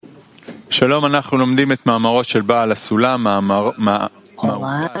שלום, אנחנו לומדים את מאמרות של בעל הסולם,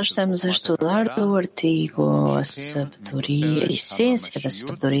 Olá, estamos a estudar o artigo A Sabedoria, a Essência da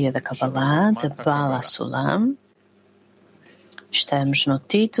Sabedoria da Kabbalah, de Baal HaSulam. Estamos no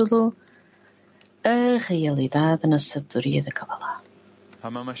título A Realidade na Sabedoria da Kabbalah.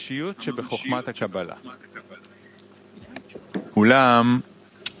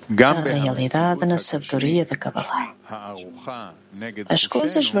 A realidade na sabedoria da Kabbalah. As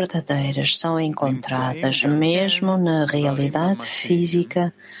coisas verdadeiras são encontradas mesmo na realidade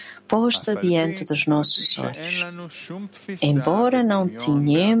física posta diante dos nossos olhos, embora não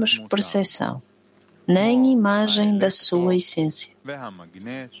tenhamos percepção, nem imagem da sua essência.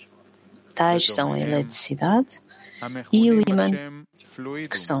 Tais são a eletricidade e o ímã,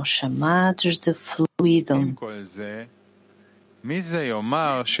 que são chamados de fluido.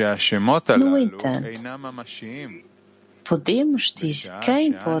 No entanto,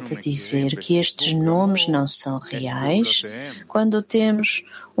 quem pode dizer que estes nomes não são reais quando temos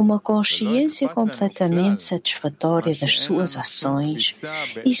uma consciência completamente satisfatória das suas ações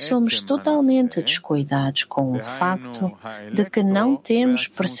e somos totalmente descuidados com o facto de que não temos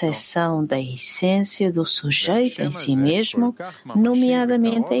percepção da essência do sujeito em si mesmo,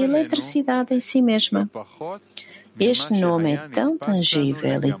 nomeadamente a eletricidade em si mesma? Este nome é tão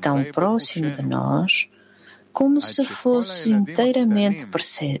tangível e tão próximo de nós, como se fosse inteiramente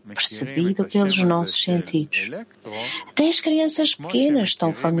percebido pelos nossos sentidos. Até as crianças pequenas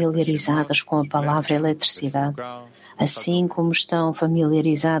estão familiarizadas com a palavra eletricidade, assim como estão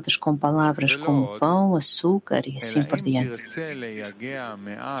familiarizadas com palavras como pão, açúcar e assim por diante.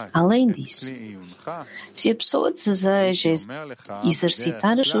 Além disso, se a pessoa deseja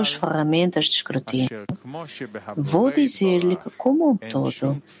exercitar as suas ferramentas de escrutínio, vou dizer-lhe que, como um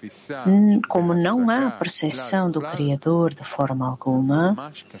todo, como não há percepção do Criador de forma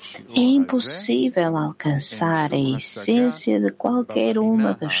alguma, é impossível alcançar a essência de qualquer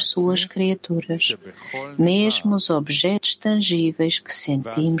uma das suas criaturas, mesmo os objetos tangíveis que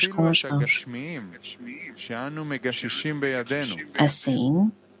sentimos com as mãos.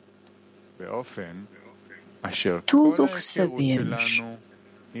 Assim, tudo o que sabemos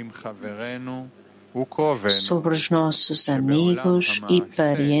sobre os nossos amigos e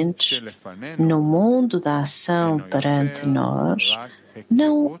parentes no mundo da ação perante nós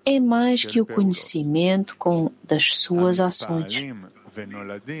não é mais que o conhecimento das suas ações.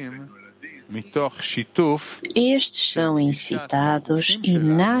 Estes são incitados e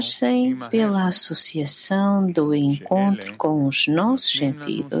nascem pela associação do encontro com os nossos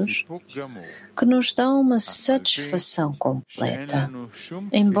sentidos, que nos dão uma satisfação completa,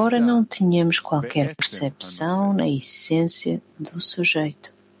 embora não tenhamos qualquer percepção na essência do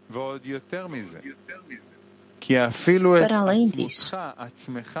sujeito. Para além disso,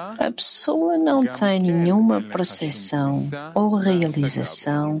 a pessoa não tem nenhuma percepção ou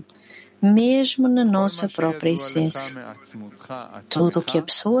realização mesmo na nossa própria essência. Tudo o que a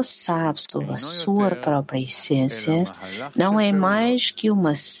pessoa sabe sobre a sua própria essência não é mais que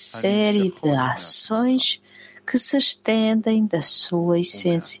uma série de ações que se estendem da sua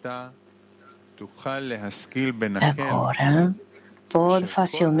essência. Agora, pode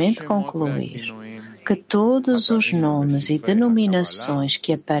facilmente concluir que todos os nomes e denominações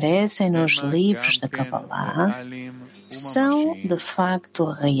que aparecem nos livros da Kabbalah são, de facto,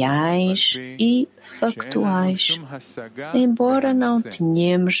 reais e factuais, embora não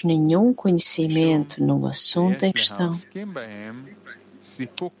tenhamos nenhum conhecimento no assunto em questão.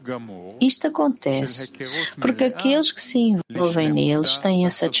 Isto acontece porque aqueles que se envolvem neles têm a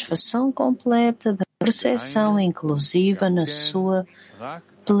satisfação completa da percepção inclusiva na sua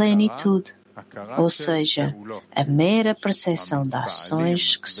plenitude. Ou seja, a mera percepção de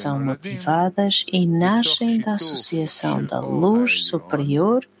ações que são motivadas e nascem da associação da luz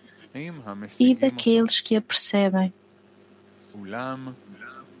superior e daqueles que a percebem.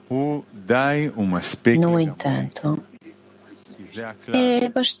 No entanto, é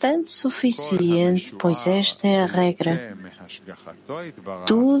bastante suficiente, pois esta é a regra.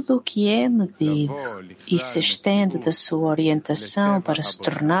 Tudo o que é medido e se estende da sua orientação para se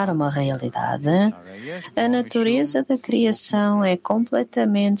tornar uma realidade, a natureza da criação é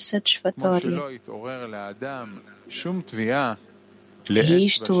completamente satisfatória.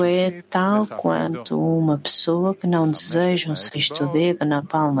 Isto é tal quanto uma pessoa que não deseja um sexto dedo na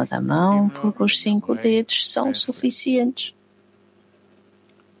palma da mão porque os 5 dedos são suficientes.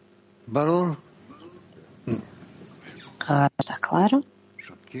 Está claro?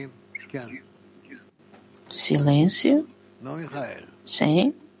 Silêncio.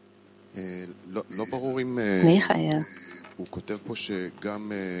 Sim. Michael.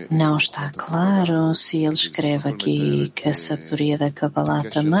 Não está claro se ele escreve aqui que a sabedoria da Kabbalah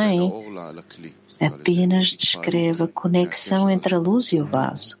também apenas descreve a conexão entre a luz e o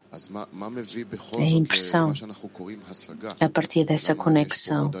vaso. É a impressão a partir dessa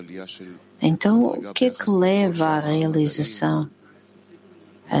conexão. Então, o que é que leva à realização?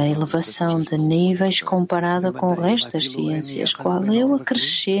 A elevação de níveis comparada com o resto das ciências. Qual é o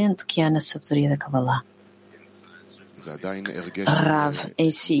acrescento que há na sabedoria da Kabbalah? Rav, em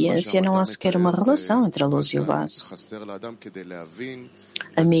ciência não há sequer uma relação entre a luz e o vaso.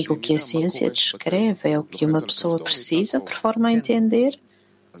 Amigo, o que a ciência descreve é o que uma pessoa precisa por forma a entender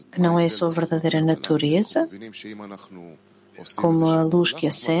que não é a sua verdadeira natureza, como a luz que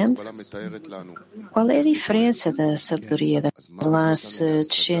acende. Qual é a diferença da sabedoria da Kabbalah se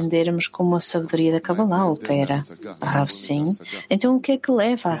descendermos como a sabedoria da Kabbalah opera? Rav, sim. Então, o que é que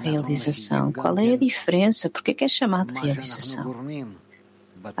leva à realização? Qual é a diferença? Por que é chamado de realização?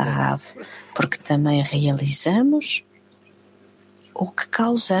 Rav, porque também realizamos o que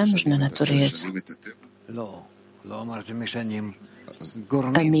causamos na natureza.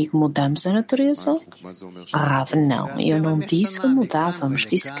 Amigo, mudamos a natureza? Rav, não. Eu não disse que mudávamos,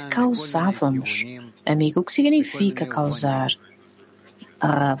 disse que causávamos. Amigo, o que significa causar?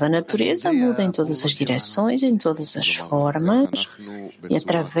 Rav, a natureza muda em todas as direções, em todas as formas e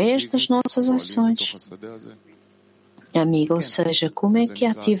através das nossas ações. Amigo, ou seja, como é que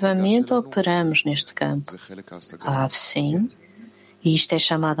ativamente operamos neste campo? Rav, sim. E isto é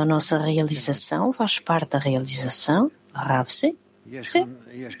chamado a nossa realização? Faz parte da realização? Rav, sim. Sim.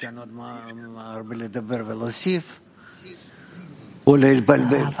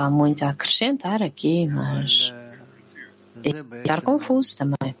 Há muito a acrescentar aqui, mas estar confuso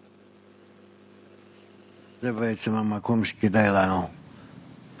também.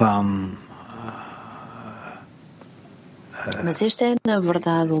 Mas este é, na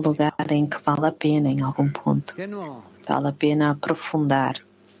verdade, o lugar em que vale a pena, em algum ponto. Vale a pena aprofundar.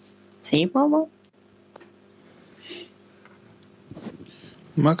 Sim, bom.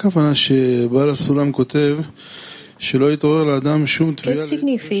 מה הכוונה שבעל הסולם כותב שלא יתעורר לאדם שום תביעה? O que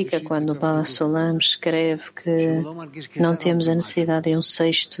significa quando o Baal HaSulam escreve que não temos a necessidade de um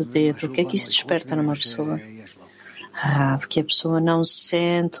sexto dedo? O que é que isso desperta numa pessoa? Porque a pessoa não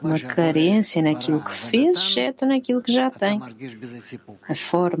sente uma carência naquilo que fez, exceto naquilo que já tem. A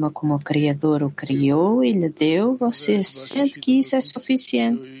forma como o Criador o criou e lhe deu, você sente que isso é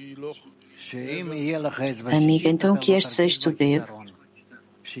suficiente. Amiga, então o que é este sexto dedo?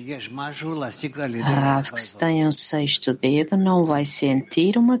 Rav, que se tem um sexto dedo, não vai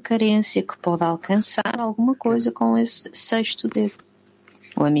sentir uma carência que pode alcançar alguma coisa com esse sexto dedo.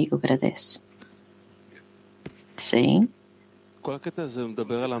 O amigo agradece. Sim.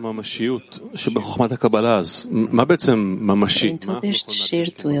 Em todo este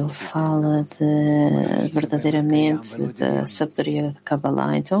excerto ele fala verdadeiramente da sabedoria da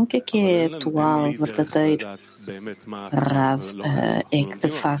Kabbalah. Então o que é atual, verdadeiro? Rav, é que de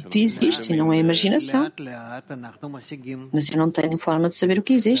facto existe e não é imaginação. Mas eu não tenho forma de saber o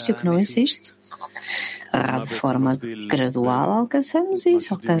que existe e o que não existe. Rav, de forma gradual alcançamos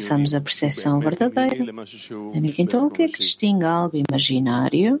isso, alcançamos a percepção verdadeira. Amigo, então o que é que distingue algo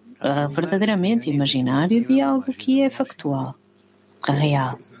imaginário, verdadeiramente imaginário, de algo que é factual?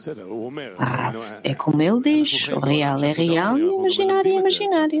 Real. É como ele diz, o real é real e o imaginário é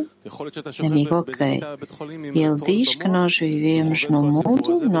imaginário. Amigo, ok. Ele diz que nós vivemos num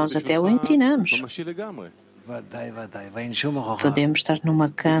mundo, nós até o ensinamos. Podemos estar numa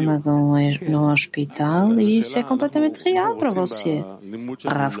cama num hospital e isso é completamente real para você.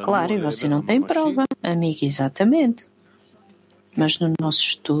 Rav, claro, e você não tem prova. Amigo, exatamente. Mas no nosso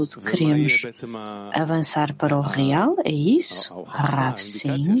estudo queremos avançar para o real, é isso? Rav,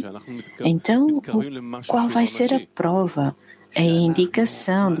 sim. Então, qual vai ser a prova, a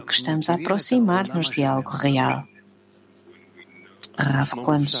indicação de que estamos a aproximar-nos de algo real? Rav,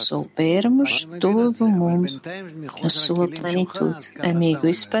 quando soubermos todo o mundo na sua plenitude. Amigo,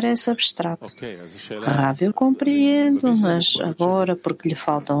 isso parece abstrato. Rav, eu compreendo, mas agora, porque lhe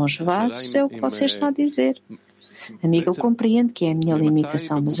faltam os vasos, é o que você está a dizer. Amigo, eu compreendo que é a minha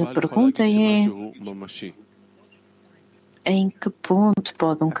limitação, mas a pergunta é: em que ponto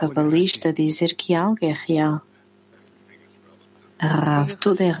pode um cabalista dizer que algo é real? Rav,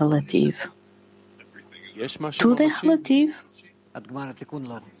 tudo é relativo. Tudo é relativo.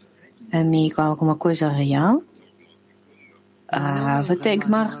 Amigo, alguma coisa real? Rav, até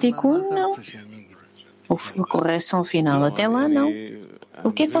Gmar Tikkun, não. A correção final, até lá, não.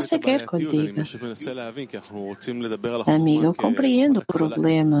 O que é que você quer que eu diga? Amigo, eu compreendo o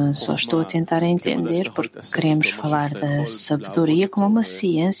problema, só estou a tentar entender porque queremos falar da sabedoria como uma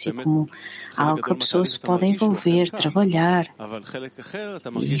ciência, como algo que a pessoa se pode envolver, trabalhar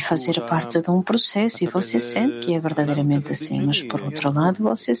e fazer parte de um processo. E você sente que é verdadeiramente assim, mas por outro lado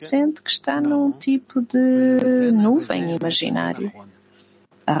você sente que está num tipo de nuvem imaginário.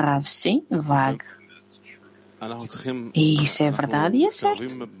 Rav, sim, vague. E isso é verdade e é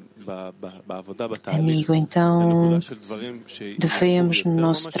certo. Amigo, então devemos, no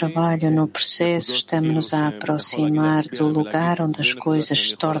nosso trabalho, no processo, estamos a aproximar do lugar onde as coisas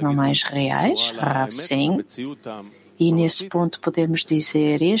se tornam mais reais? Rav, sim. E nesse ponto podemos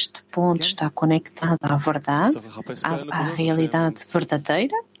dizer, este ponto está conectado à verdade, à realidade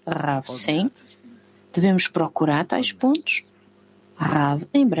verdadeira? Rav, sim. Devemos procurar tais pontos? Rav,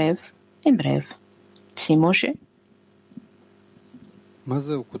 em breve. Sim, Moshe.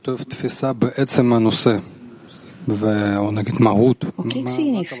 O que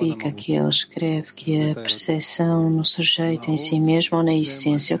significa que ele escreve que a percepção no sujeito em si mesmo ou na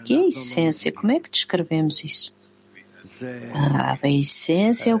essência? O que é a essência? Como é que descrevemos isso? A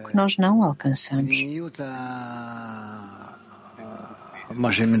essência é o que nós não alcançamos.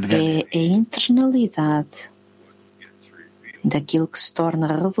 É a internalidade daquilo que se torna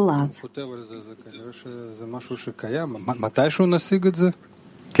revelado.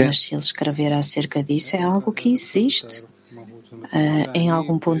 Mas se ele escrever acerca disso, é algo que existe. Em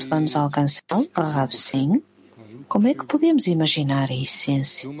algum ponto vamos alcançar? Sim. Como é que podemos imaginar a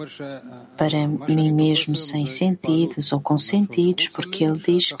essência para mim mesmo sem sentidos ou com sentidos? Porque ele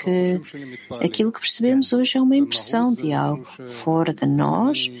diz que aquilo que percebemos hoje é uma impressão de algo fora de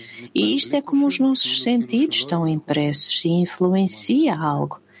nós e isto é como os nossos sentidos estão impressos e influencia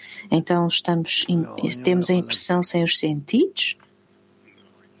algo. Então temos a impressão sem os sentidos?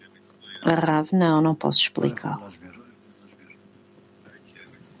 Rav, não posso explicá-lo.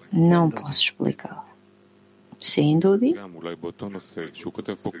 Não posso explicá-lo. Sim, Dudi? No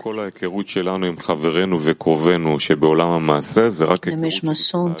mesmo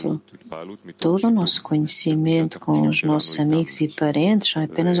assunto, todo o nosso conhecimento com os nossos amigos e parentes é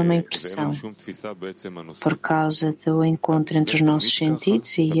apenas uma impressão por causa do encontro entre os nossos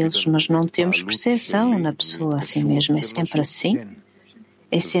sentidos e eles, mas não temos percepção na pessoa assim mesmo. É sempre assim?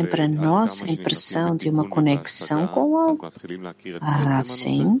 É sempre a nossa impressão de uma conexão com algo?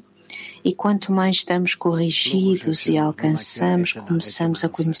 Sim. E quanto mais estamos corrigidos e começamos a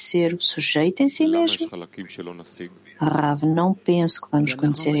conhecer o sujeito em si mesmo. Rav, não penso que vamos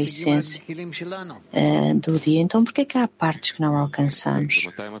conhecer a essência do dia. Então, por que há partes que não alcançamos?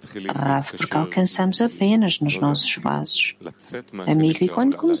 Rav, porque alcançamos apenas nos nossos vasos. Amigo, e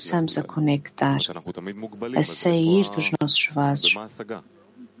quando começamos a conectar, a sair dos nossos vasos,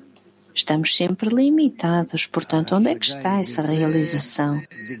 estamos sempre limitados. Portanto, onde é que está essa realização?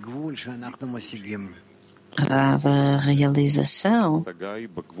 Rav, a realização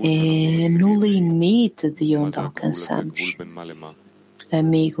é no limite de onde alcançamos.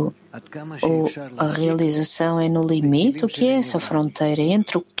 Amigo, a realização é no limite? O que é essa fronteira?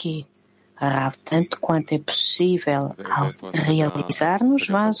 Entre o quê? Rav, tanto quanto é possível realizar nos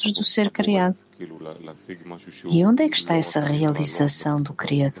vasos do ser criado. E onde é que está essa realização do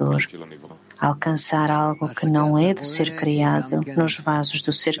Criador? Alcançar algo que não é do ser criado nos vasos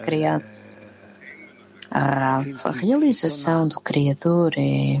do ser criado. Rav, a realização do Criador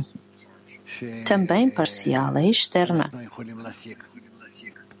é também parcial, é externa.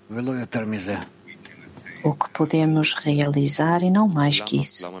 O que podemos realizar e não mais que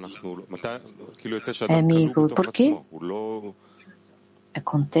isso. Amigo, por quê?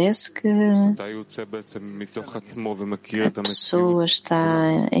 Acontece que a pessoa está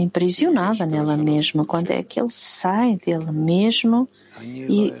aprisionada nela mesma. Quando é que ele sai dele mesmo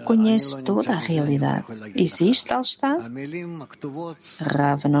e conhece toda a realidade? Existe tal estado?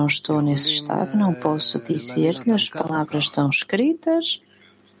 Rav, não estou nesse estado, não posso dizer-lhe, as palavras estão escritas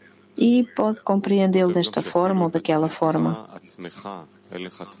e pode compreendê-lo desta forma ou daquela forma.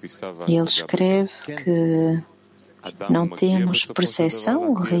 Ele escreve que não temos percepção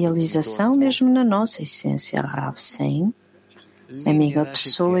ou realização mesmo na nossa essência. Rav, sim. Amiga, a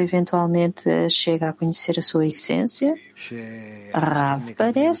pessoa eventualmente chega a conhecer a sua essência? Rav,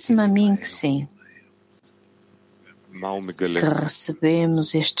 parece-me a mim que sim. Que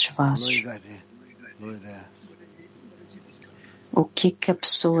recebemos estes vasos. O que a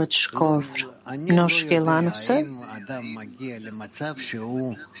pessoa descobre? Não cheguei lá, não sei.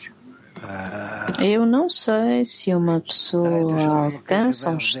 Eu não sei se uma pessoa alcança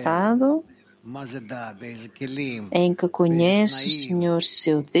um estado em que conhece o Senhor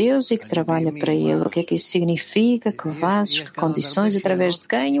seu Deus e que trabalha para Ele. O que é que isso significa? Que vasos, que condições, através de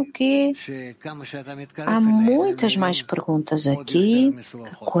quem, o quê? Há muitas mais perguntas aqui,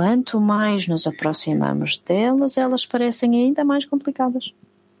 que quanto mais nos aproximamos delas, elas parecem ainda mais complicadas.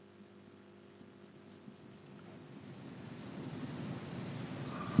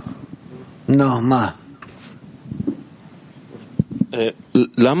 Não, mas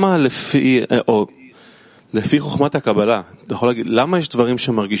למה לפי חוכמת הקבלה, אתה יכול להגיד, למה יש דברים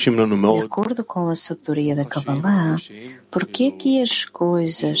שמרגישים לנו De מאוד? acordo com a sabedoria da Kabbalah, por que que as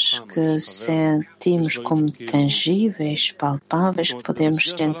coisas que sentimos como tangíveis, palpáveis, que podemos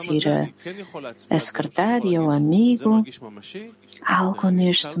sentir a secretária, o amigo, algo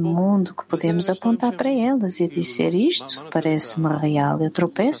neste mundo que podemos apontar para elas e dizer isto parece-me real, eu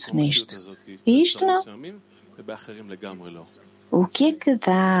tropeço nisto. E isto não. O que é que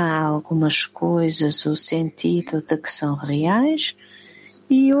dá a algumas coisas o sentido de que são reais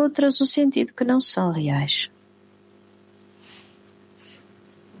e outras o sentido que não são reais?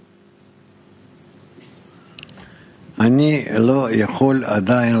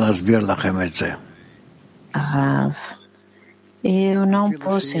 Rav, eu não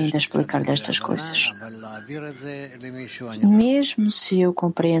posso ainda explicar destas coisas. Mesmo se eu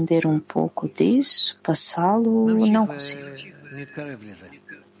compreender um pouco disso, passá-lo, não consigo.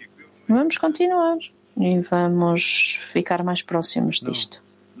 Vamos continuar e vamos ficar mais próximos disto.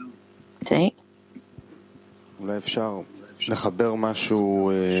 Sim. לחבר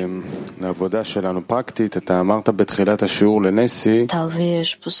משהו לעבודה שלנו פרקטית. אתה אמרת בתחילת השיעור לנסי.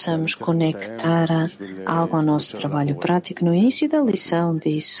 Talvez possamos conectar algo ao nosso trabalho prático. No início da lição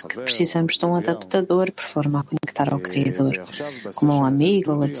disse que precisamos de um adaptador por forma a conectar ao Criador, como um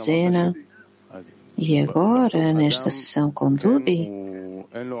amigo ou a dezena. E agora, nesta sessão com Dudi,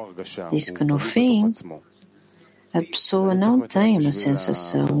 disse que no fim a pessoa não tem uma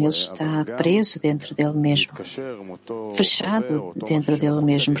sensação, ele está preso dentro dele mesmo, fechado dentro dele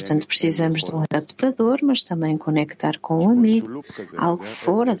mesmo. Portanto, precisamos de um adaptador, mas também conectar com um amigo, algo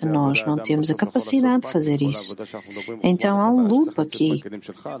fora de nós. Não temos a capacidade de fazer isso. Então, há um loop aqui.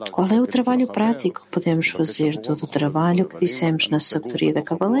 Qual é o trabalho prático que podemos fazer? Todo o trabalho que dissemos na sabedoria da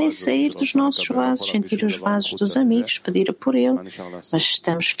Kabbalah é sair dos nossos vasos, sentir os vasos dos amigos, pedir por ele. Mas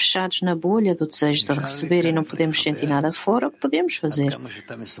estamos fechados na bolha do desejo de receber e não podemos sentir nada fora. O que podemos fazer?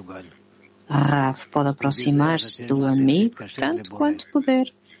 A Rav pode aproximar-se do amigo tanto quanto puder.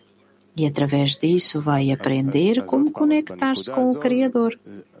 E através disso vai aprender como conectar-se com o Criador.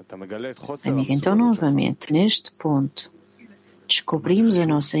 Amigo, então novamente, neste ponto, descobrimos a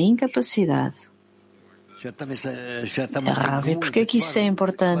nossa incapacidade. Rav, e por que que isso é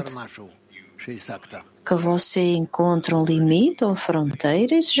importante? Que você encontra um limite ou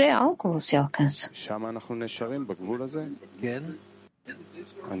fronteira, isso já é algo que você alcança.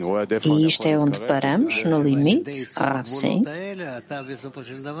 E isto é onde paramos, no limite? Sim.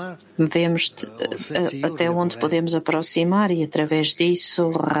 Vemos até onde podemos aproximar e através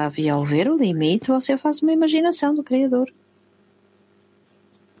disso, Rav, ao ver o limite, você faz uma imaginação do Criador.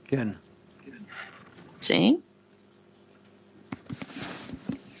 Sim.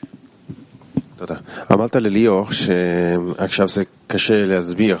 אמרת לליאור שעכשיו זה קשה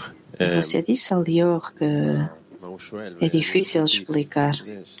להסביר. Você disse a Lior que é difícil explicar.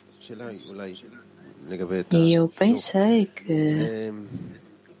 E eu pensei que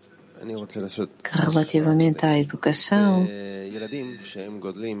relativamente à educação,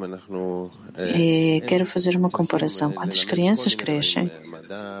 quero fazer uma comparação. Quando as crianças crescem,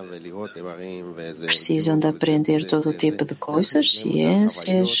 precisam de aprender todo o tipo de coisas,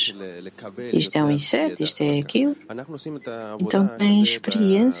 ciências, isto é um inseto, isto é aquilo. Então têm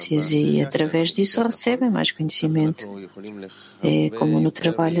experiências e através disso recebem mais conhecimento. É como no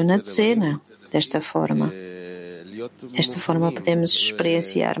trabalho na dezena, desta forma. Desta forma podemos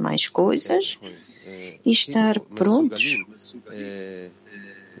experienciar mais coisas e estar prontos,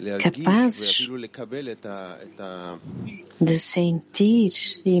 capazes de sentir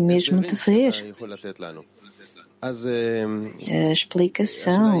e mesmo de ver a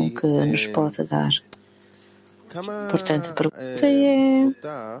explicação que nos pode dar. Portanto, a pergunta é: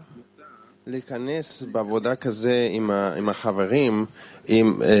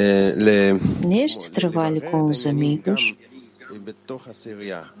 neste trabalho com os amigos,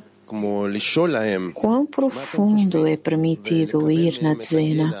 Quão profundo é permitido ir na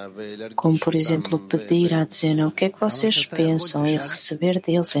dezena? Como, por exemplo, pedir à dezena o que é que vocês pensam e receber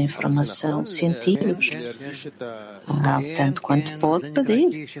deles a informação, senti-los. Tanto quanto pode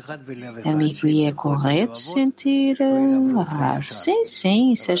pedir. Amigo, e é correto sentir?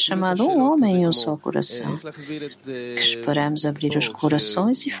 Sim, isso é chamado um homem em um só coração. Que esperamos abrir os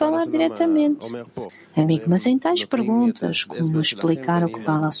corações e falar diretamente. Amigo, mas em tais perguntas, como explicar o que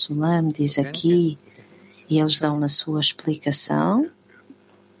Baal HaSulam diz aqui, e eles dão na sua explicação,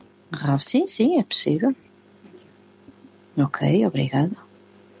 Rav, sim, é possível. Ok, obrigado.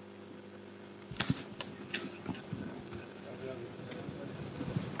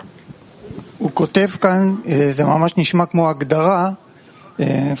 הוא כותב כאן, זה ממש נשמע כמו הגדרה,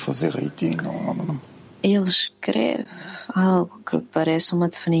 איפה זה ראיתי? Ele escreve algo que parece uma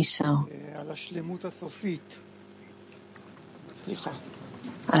definição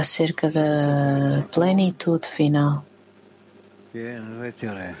acerca da plenitude final.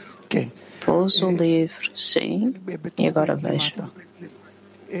 Pouso o livro, sim, e agora vejo.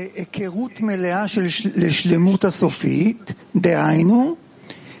 היכרות מלאה לשלמות הסופית, דהיינו,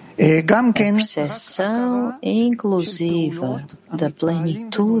 A percepção inclusiva da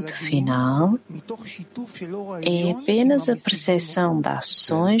plenitude final é apenas a percepção de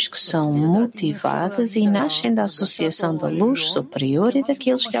ações que são motivadas e nascem da associação da luz superior e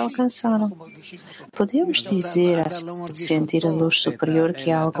daqueles que a alcançaram. Podemos dizer, de sentir a luz superior,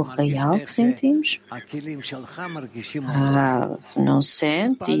 que é algo real que sentimos? Não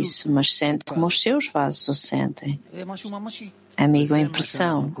sente isso, mas sente como os seus vasos o sentem. Amigo, a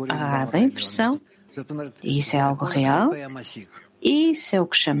impressão. A impressão. Isso é algo real? Isso é o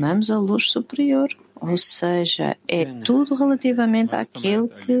que chamamos a luz superior. Ou seja, é tudo relativamente àquele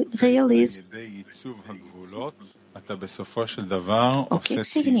que realiza. O que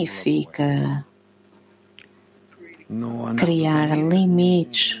significa criar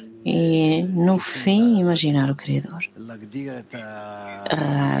limites e, no fim, imaginar o Criador?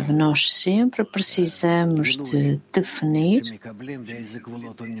 Nós sempre precisamos de definir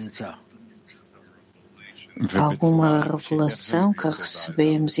alguma revelação que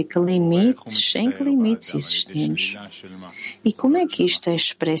recebemos e em que limites existimos. E como é que isto é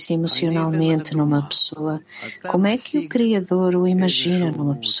expresso emocionalmente numa pessoa? Como é que o Criador o imagina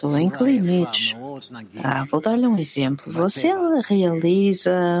numa pessoa? Em que limites? Vou dar-lhe um exemplo. Você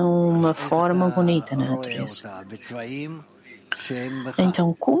realiza uma forma bonita na natureza.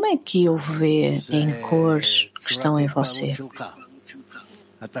 Então, como é que o vê em cores que estão em você?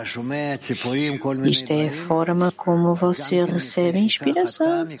 Isto é a forma como você recebe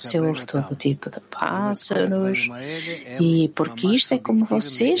inspiração. Você ouve todo tipo de pássaros, e porque isto é como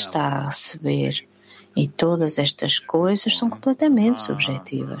você está a receber. E todas estas coisas são completamente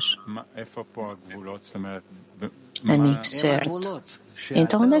subjetivas. Amigo, certo.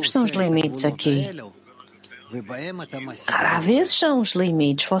 Então, onde é que estão os limites aqui? Às vezes são os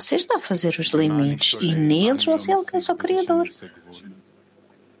limites. Você está a fazer os limites e neles você alcança o Criador.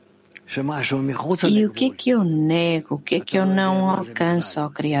 E o que é que eu nego? O que é que eu não alcanço ao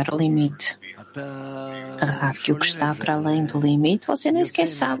criar o limite? Que o que está para além do limite, você nem sequer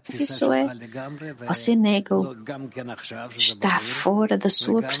sabe o que isso é. Você nega-o. Está fora da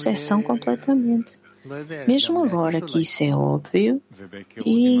sua percepção completamente. Mesmo agora que isso é óbvio,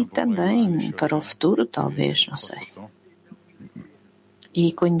 e também para o futuro, talvez, não sei.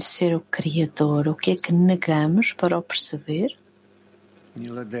 E conhecer o Criador, o que é que negamos para o perceber?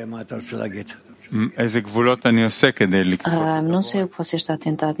 Não sei o que você está a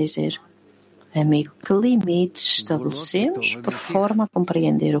tentar dizer. Amigo, que limites estabelecemos por forma a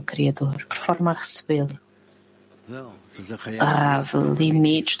compreender o Criador, por forma a recebê-lo?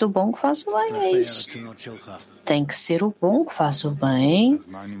 Limites do bom que faz o bem, é isso. Tem que ser o bom que faz o bem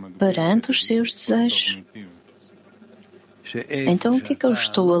perante os seus desejos. Então, o que é que eu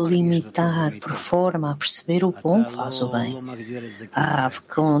estou a limitar por forma a perceber o bom que faz o bem?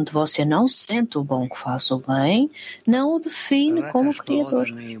 Onde você não sente o bom que faz o bem, não o define como Criador.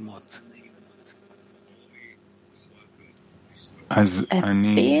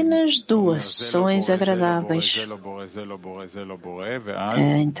 Apenas doações agradáveis.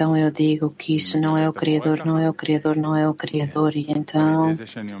 Então eu digo que isso não é o Criador, não é o Criador, não é o Criador, e então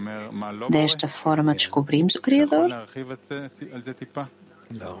desta forma descobrimos o Criador.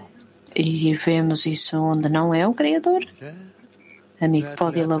 E vemos isso onde não é o Criador. Amigo,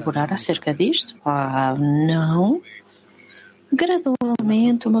 pode elaborar acerca disto? Não.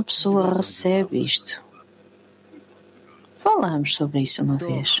 Gradualmente uma pessoa recebe isto. Falamos sobre isso uma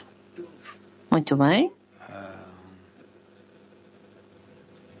vez. Muito bem.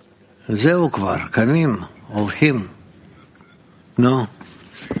 זהו כבר, קנים, הולכים. נו.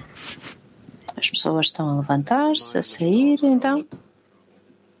 As pessoas estão a levantar-se, a sair, então.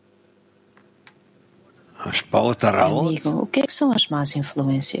 Amigo, o que é que são as más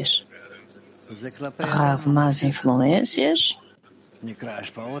influências? Más influências?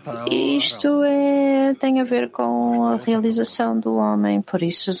 Isto tem a ver com a realização do homem, por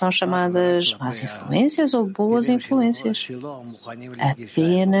isso são chamadas más influências ou boas influências.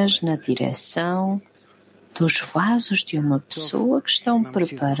 Apenas na direção dos vasos de uma pessoa que estão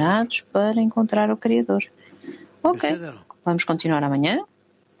preparados para encontrar o Criador. Ok, vamos continuar amanhã?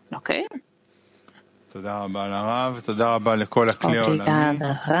 Ok?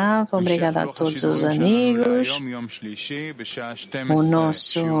 Obrigada, Rav. Obrigada a todos os amigos. O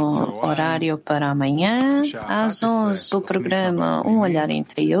nosso horário para amanhã, às 11 o programa Um Olhar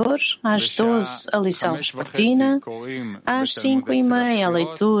Interior, às 12 a lição vespertina, às 5:30 a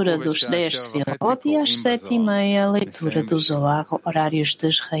leitura dos 10 Sefirot e às 7:30 a leitura do Zohar, horários de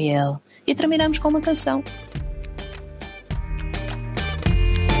Israel. E terminamos com uma canção.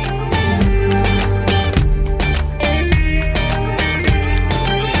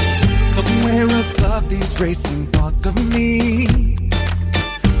 Above these racing thoughts of me,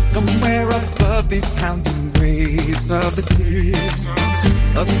 somewhere above these pounding waves of the sea,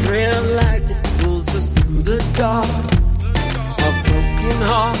 a thread of light that pulls us through the dark, a broken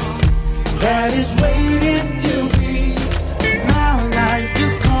heart that is waiting to be. My life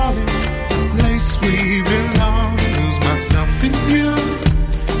is calling, a place we belong. Lose myself in you,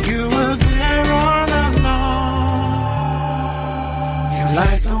 you were there all along. You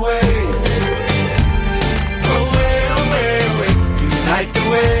light the way. Light the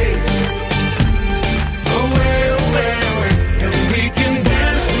way, away, away, away, and we can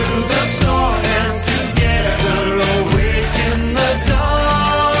dance through the storm and together awake in the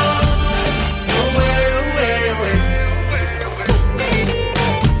dawn. Away, away, away,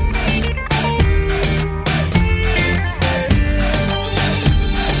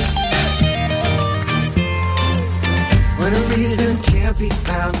 when a reason can't be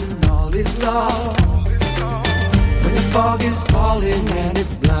found and all is lost. Fog is falling and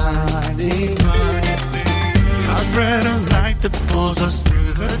it's blinding. I read a light that pulls us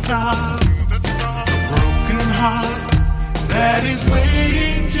through the dark.